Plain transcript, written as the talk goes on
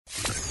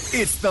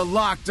It's the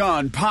Locked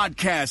On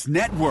Podcast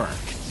Network,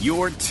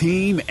 your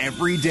team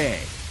every day.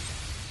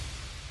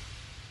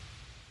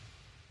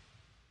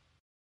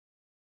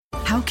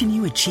 How can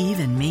you achieve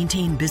and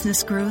maintain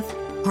business growth?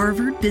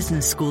 Harvard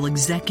Business School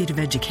Executive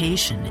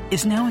Education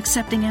is now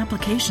accepting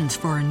applications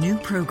for a new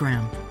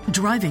program,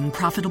 Driving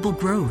Profitable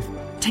Growth.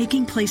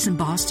 Taking place in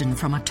Boston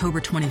from October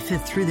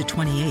 25th through the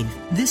 28th,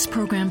 this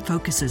program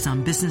focuses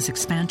on business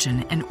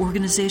expansion and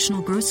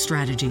organizational growth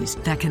strategies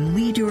that can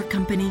lead your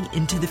company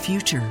into the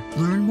future.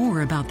 Learn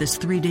more about this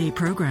 3-day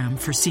program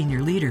for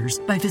senior leaders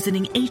by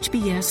visiting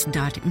hbs.me/growth.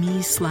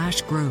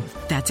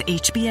 That's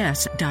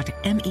hbs.me/growth.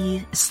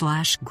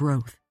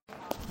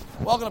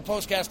 Welcome to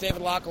Postcast.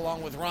 David Locke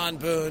along with Ron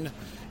Boone.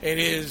 It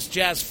is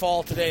Jazz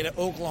fall today to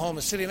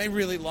Oklahoma City, and they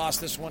really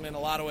lost this one in a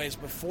lot of ways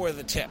before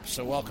the tip.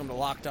 So welcome to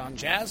Locked On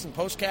Jazz and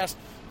Postcast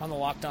on the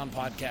Locked On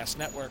Podcast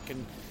Network.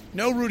 And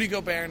no Rudy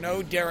Gobert,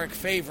 no Derek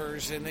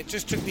Favors, and it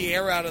just took the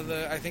air out of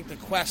the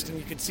quest, and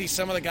you could see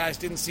some of the guys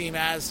didn't seem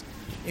as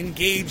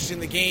engaged in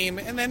the game.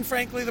 And then,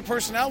 frankly, the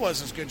personnel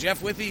wasn't as good.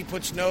 Jeff Withey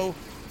puts no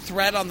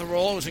threat on the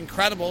roll. It was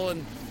incredible,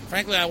 and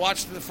frankly, I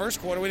watched the first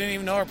quarter. We didn't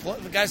even know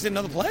the guys didn't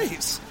know the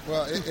plays.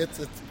 Well, it's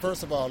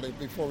first of all,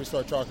 before we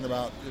start talking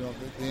about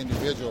the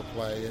individual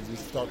play, and we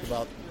talked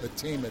about the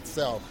team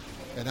itself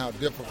and how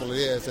difficult it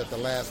is at the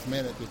last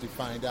minute that you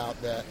find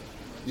out that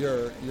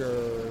your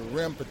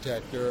rim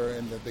protector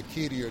and the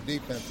key to your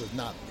defense is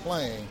not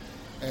playing,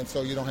 and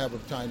so you don't have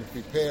time to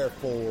prepare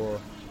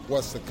for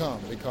what's to come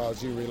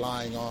because you're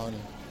relying on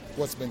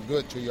what's been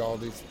good to you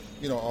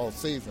all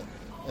season,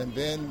 and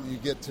then you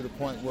get to the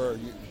point where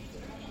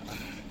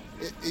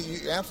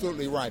you're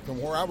absolutely right.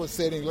 From where I was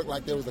sitting, it looked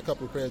like there was a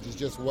couple of players that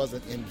just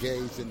wasn't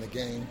engaged in the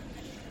game,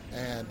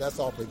 and that's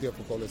awfully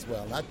difficult as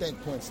well. And I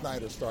think Quinn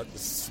Snyder started to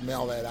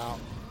smell that out.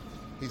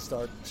 He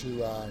felt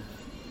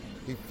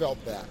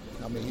that.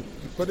 I mean, he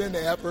put in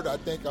the effort, I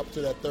think, up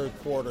to that third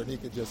quarter, and he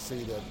could just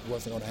see that it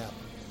wasn't going to happen.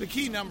 The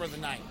key number of the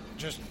night,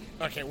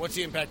 what's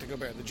the impact of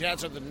Gobert? The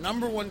Jazz are the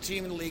number one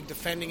team in the league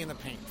defending in the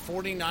paint,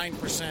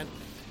 49%.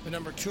 The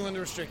number two in the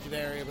restricted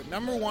area, but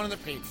number one in the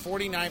paint,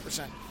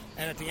 49%.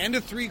 And at the end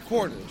of three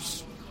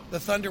quarters, the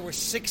Thunder were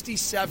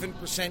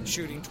 67%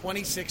 shooting,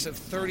 26 of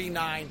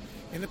 39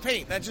 in the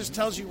paint. That just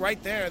tells you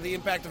right there the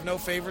impact of no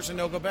Favors and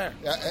no Gobert.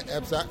 Yeah,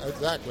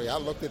 exactly. I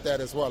looked at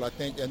that as well. I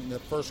think in the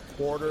first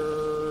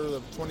quarter,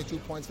 22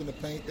 points in the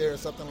paint there,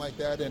 something like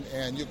that.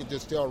 And you could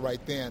just tell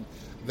right then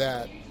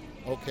that,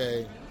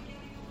 okay,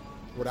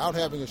 without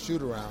having a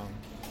shoot-around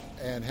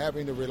and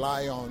having to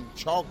rely on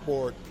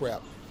chalkboard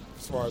prep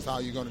as far as how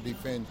you're going to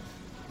defend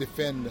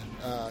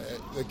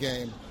the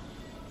game,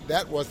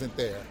 that wasn't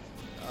there.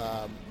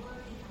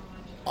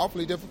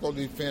 Awfully difficult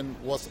to defend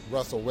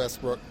Russell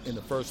Westbrook in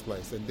the first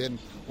place. And then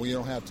when you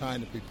don't have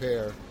time to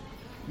prepare,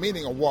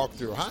 meaning a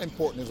walkthrough. How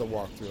important is a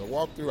walkthrough? A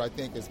walkthrough, I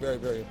think, is very,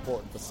 very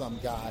important for some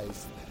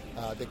guys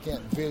that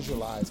can't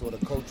visualize what a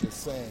coach is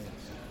saying,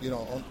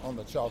 on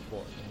the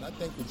chalkboard. And I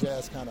think the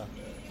Jazz kind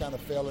of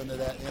fell into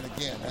that. And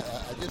again,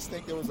 I just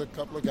think there was a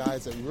couple of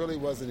guys that really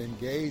wasn't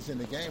engaged in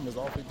the game. It was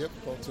awfully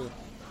difficult to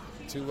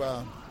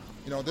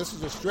this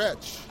is a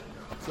stretch.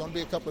 It's going to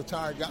be a couple of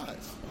tired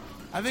guys.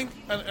 I think,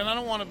 and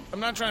I'm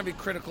not trying to be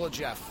critical of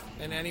Jeff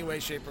in any way,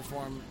 shape, or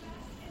form,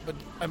 but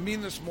I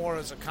mean this more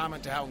as a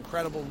comment to how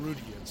incredible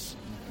Rudy is.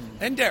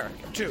 Mm-hmm. And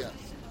Derek, too. Yes.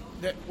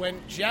 That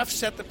when Jeff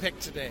set the pick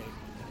today,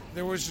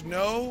 there was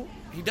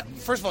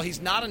first of all,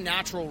 he's not a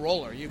natural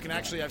roller. You can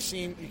actually,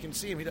 you can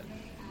see him.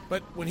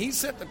 But when he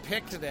set the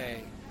pick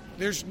today,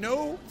 there's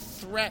no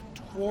threat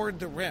toward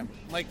the rim.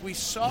 Like we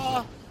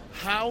saw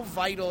how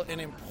vital and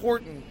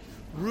important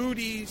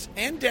Rudy's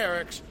and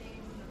Derek's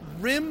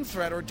rim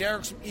threat, or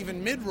Derek's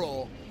even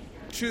mid-roll,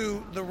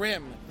 to the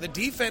rim. The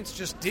defense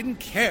just didn't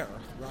care.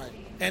 Right.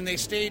 And they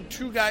stayed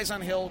two guys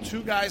on Hill,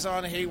 two guys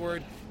on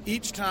Hayward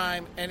each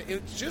time, and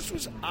it just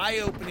was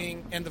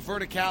eye-opening, and the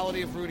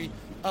verticality of Rudy,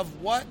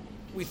 of what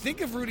we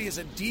think of Rudy as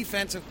a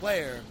defensive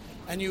player,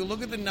 and you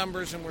look at the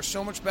numbers, and we're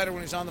so much better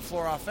when he's on the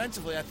floor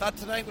offensively. I thought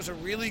tonight was a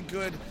really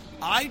good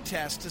eye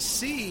test to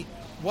see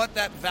what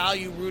that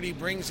value Rudy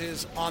brings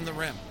is on the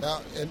rim.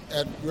 Now, and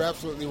you're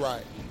absolutely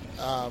right.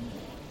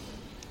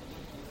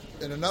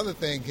 And another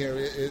thing here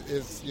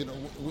is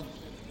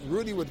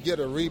Rudy would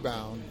get a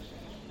rebound.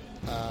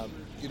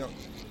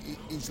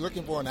 He's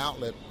looking for an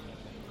outlet.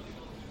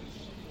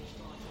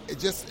 It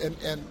just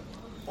man,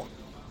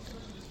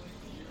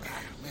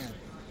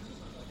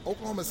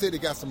 Oklahoma City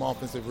got some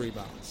offensive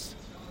rebounds,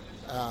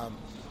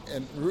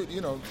 and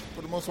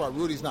for the most part,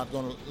 Rudy's not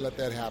going to let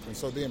that happen.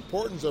 So the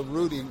importance of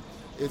Rudy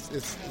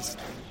is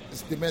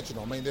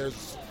dimensional. I mean,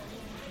 there's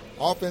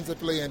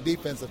offensively and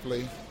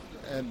defensively,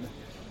 and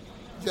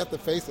you have to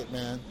face it,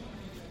 man.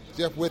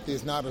 Jeff Withey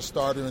is not a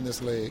starter in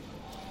this league.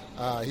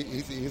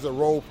 He's a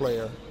role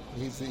player.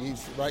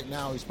 He's right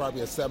now he's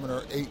probably a 7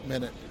 or 8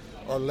 minute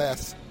or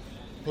less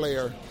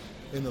player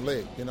in the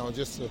league.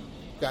 Just a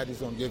guy who's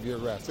going to give you a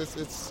rest.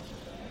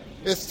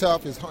 It's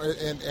tough, it's hard,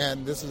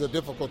 and this is a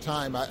difficult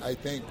time, I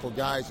think, for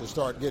guys to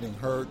start getting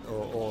hurt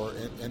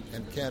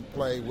and can't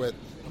play with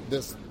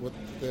the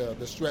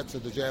stretch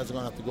that the Jazz are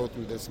going to have to go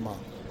through this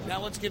month. Now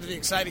let's get to the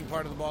exciting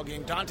part of the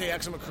ballgame. Dante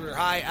Exum, a career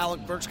high.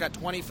 Alec Burks got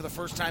 20 for the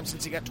first time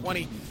since he got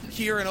 20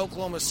 here in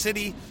Oklahoma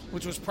City,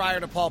 which was prior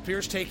to Paul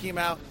Pierce taking him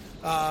out.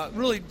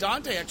 Really,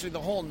 Dante, actually,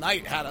 the whole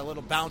night had a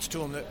little bounce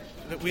to him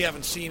that we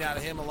haven't seen out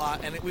of him a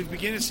lot, and we've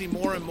begun to see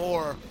more and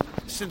more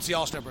since the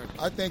All-Star break.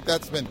 I think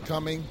that's been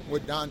coming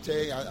with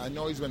Dante. I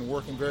know he's been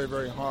working very,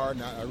 very hard,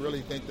 and I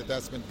really think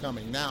that's been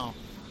coming. Now,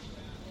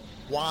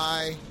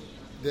 why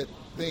did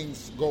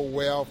things go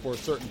well for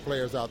certain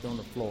players out there on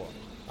the floor?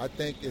 I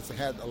think it's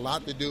had a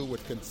lot to do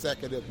with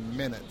consecutive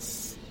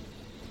minutes,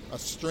 a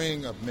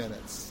string of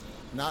minutes,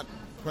 not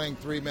playing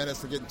 3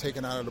 minutes and getting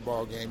taken out of the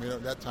ball game,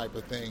 that type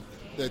of thing,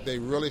 that they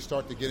really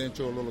start to get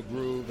into a little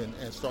groove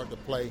and start to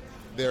play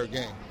their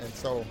game. And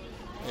so,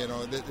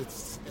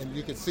 and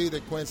you could see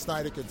that Quinn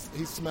Snyder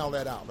he smelled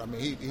that out. I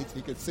mean,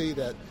 he could see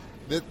that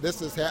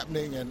this is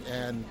happening,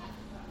 and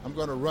I'm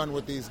going to run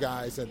with these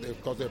guys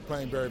because they're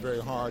playing very,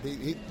 very hard.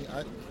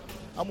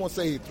 I won't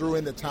say he threw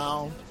in the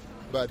towel,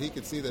 but he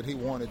could see that he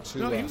wanted to.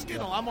 No, he was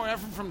getting a lot more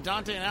effort from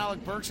Dante and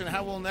Alec Burks and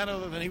Howell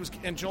Neto than he was,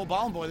 and Joel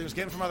Ballenboy, that he was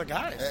getting from other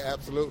guys.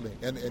 Absolutely,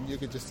 and you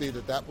could just see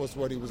that was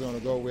what he was going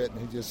to go with,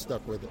 and he just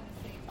stuck with it.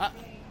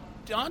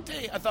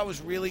 Dante, I thought, was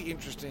really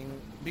interesting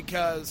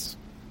because,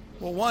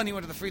 well, one, he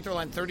went to the free throw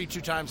line 32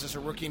 times as a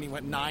rookie, and he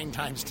went 9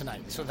 times today.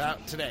 Yeah.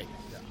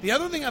 The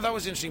other thing I thought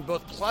was interesting,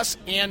 both plus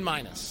and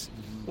minus,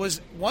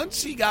 was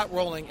once he got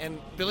rolling, and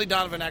Billy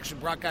Donovan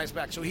actually brought guys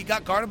back. So he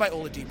got guarded by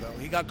Oladipo.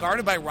 He got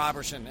guarded by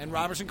Robertson, and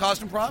Robertson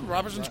caused him problems.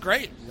 Robertson's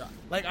great. Yeah.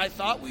 I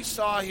thought we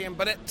saw him,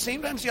 but at the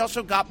same time, he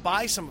also got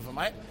by some of them.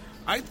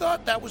 I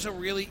thought that was a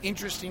really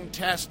interesting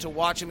test to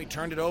watch him. He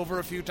turned it over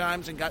a few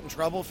times and got in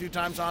trouble a few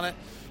times on it.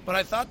 But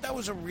I thought that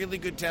was a really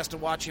good test to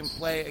watch him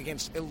play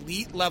against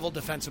elite-level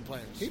defensive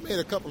players. He made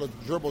a couple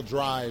of dribble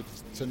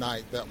drives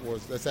tonight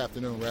this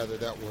afternoon,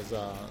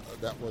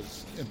 that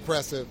was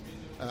impressive,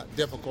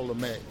 difficult to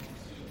make.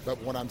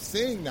 But what I'm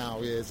seeing now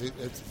is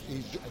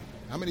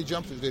how many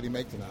jumpers did he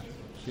make tonight?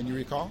 Can you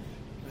recall?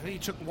 I think he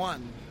took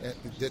 1.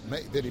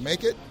 Did he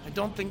make it? I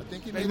don't think. I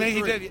think he made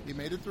it 3. He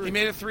made it 3. He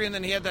made it 3, and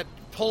then he had that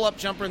pull-up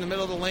jumper in the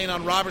middle of the lane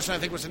on Robertson. I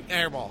think was an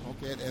air ball.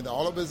 Okay, and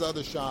all of his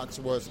other shots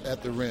was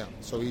at the rim.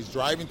 So he's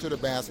driving to the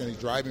basket, and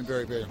he's driving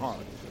very, very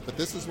hard. But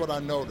this is what I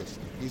noticed.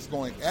 He's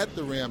going at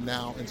the rim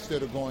now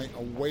instead of going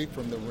away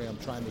from the rim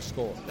trying to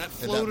score. That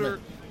floater,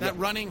 that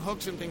running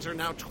hooks and things are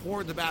now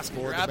toward the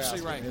basket. You're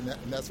absolutely right. And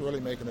that's really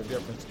making a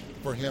difference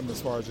for him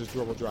as far as his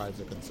dribble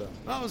drives are concerned.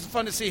 Well, it was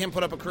fun to see him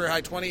put up a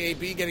career-high 20.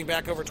 AB getting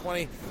back over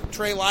 20.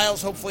 Trey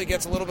Lyles hopefully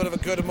gets a little bit of a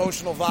good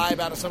emotional vibe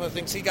out of some of the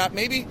things he got.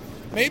 Maybe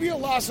a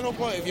loss in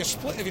Oklahoma.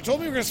 If you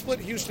told me we were going to split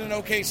Houston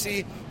and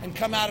OKC and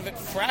come out of it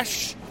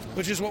fresh,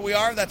 which is what we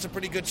are, that's a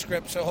pretty good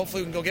script. So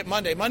hopefully we can go get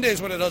Monday. Monday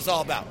is what it is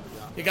all about.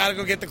 You got to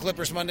go get the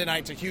Clippers Monday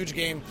night. It's a huge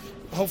game.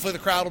 Hopefully the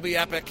crowd will be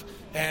epic,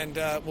 and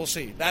we'll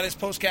see. That is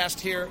Postcast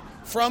here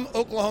from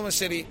Oklahoma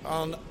City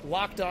on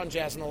Locked On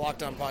Jazz and the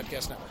Locked On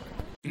Podcast Network.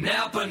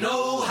 Napa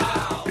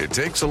know-how. It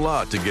takes a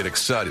lot to get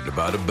excited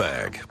about a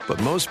bag,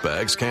 but most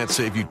bags can't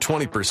save you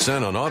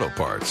 20% on auto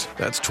parts.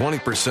 That's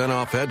 20%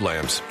 off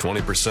headlamps,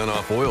 20%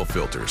 off oil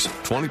filters,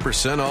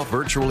 20% off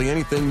virtually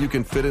anything you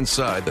can fit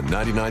inside the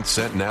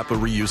 99-cent Napa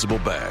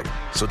reusable bag.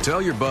 So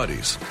tell your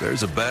buddies,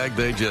 there's a bag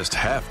they just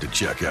have to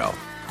check out.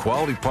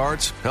 Quality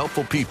parts,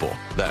 helpful people.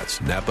 That's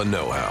Napa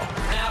know-how.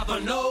 Napa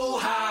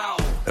know-how.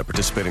 At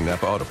participating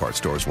Napa Auto Parts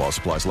stores while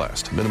supplies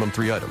last. Minimum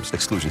 3 items.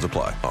 Exclusions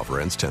apply.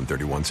 Offer ends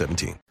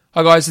 10/31/17.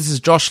 Hi guys, this is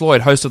Josh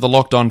Lloyd, host of the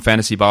Locked On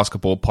Fantasy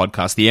Basketball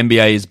podcast. The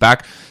NBA is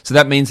back, so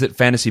that means that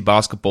fantasy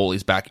basketball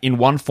is back in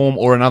one form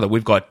or another.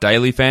 We've got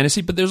daily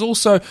fantasy, but there's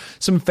also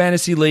some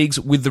fantasy leagues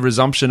with the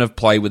resumption of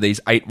play with these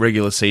 8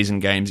 regular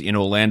season games in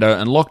Orlando,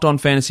 and Locked On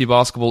Fantasy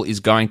Basketball is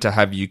going to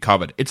have you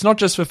covered. It's not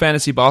just for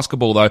fantasy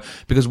basketball though,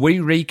 because we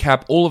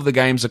recap all of the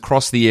games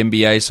across the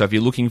NBA, so if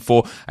you're looking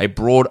for a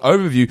broad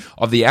overview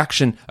of the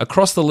action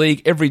across the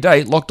league every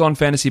day, Locked On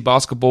Fantasy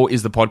Basketball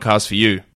is the podcast for you.